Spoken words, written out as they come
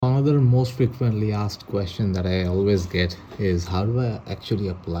Another most frequently asked question that I always get is, how do I actually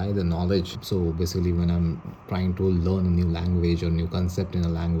apply the knowledge? So basically, when I'm trying to learn a new language or new concept in a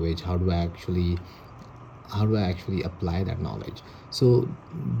language, how do I actually apply that knowledge? So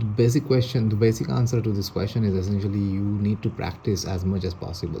the basic answer to this question is essentially you need to practice as much as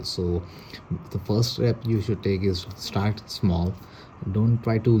possible. So the first step you should take is start small. Don't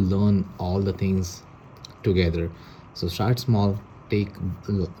try to learn all the things together. So start small, take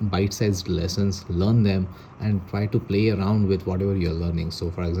bite-sized lessons, learn them, and try to play around with whatever you're learning.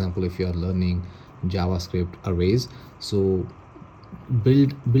 So for example, if you're learning JavaScript arrays, so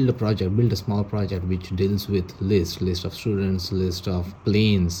build a small project which deals with list of students, list of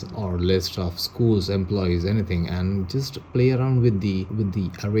planes, or list of schools, employees, anything, and just play around with the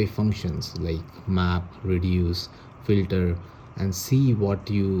array functions like map, reduce, filter, and see what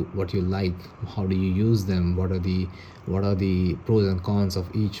you like. How do you use them? What are the pros and cons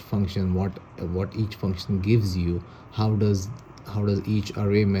of each function? What each function gives you? How does each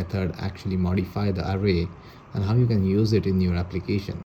array method actually modify the array, and how you can use it in your application?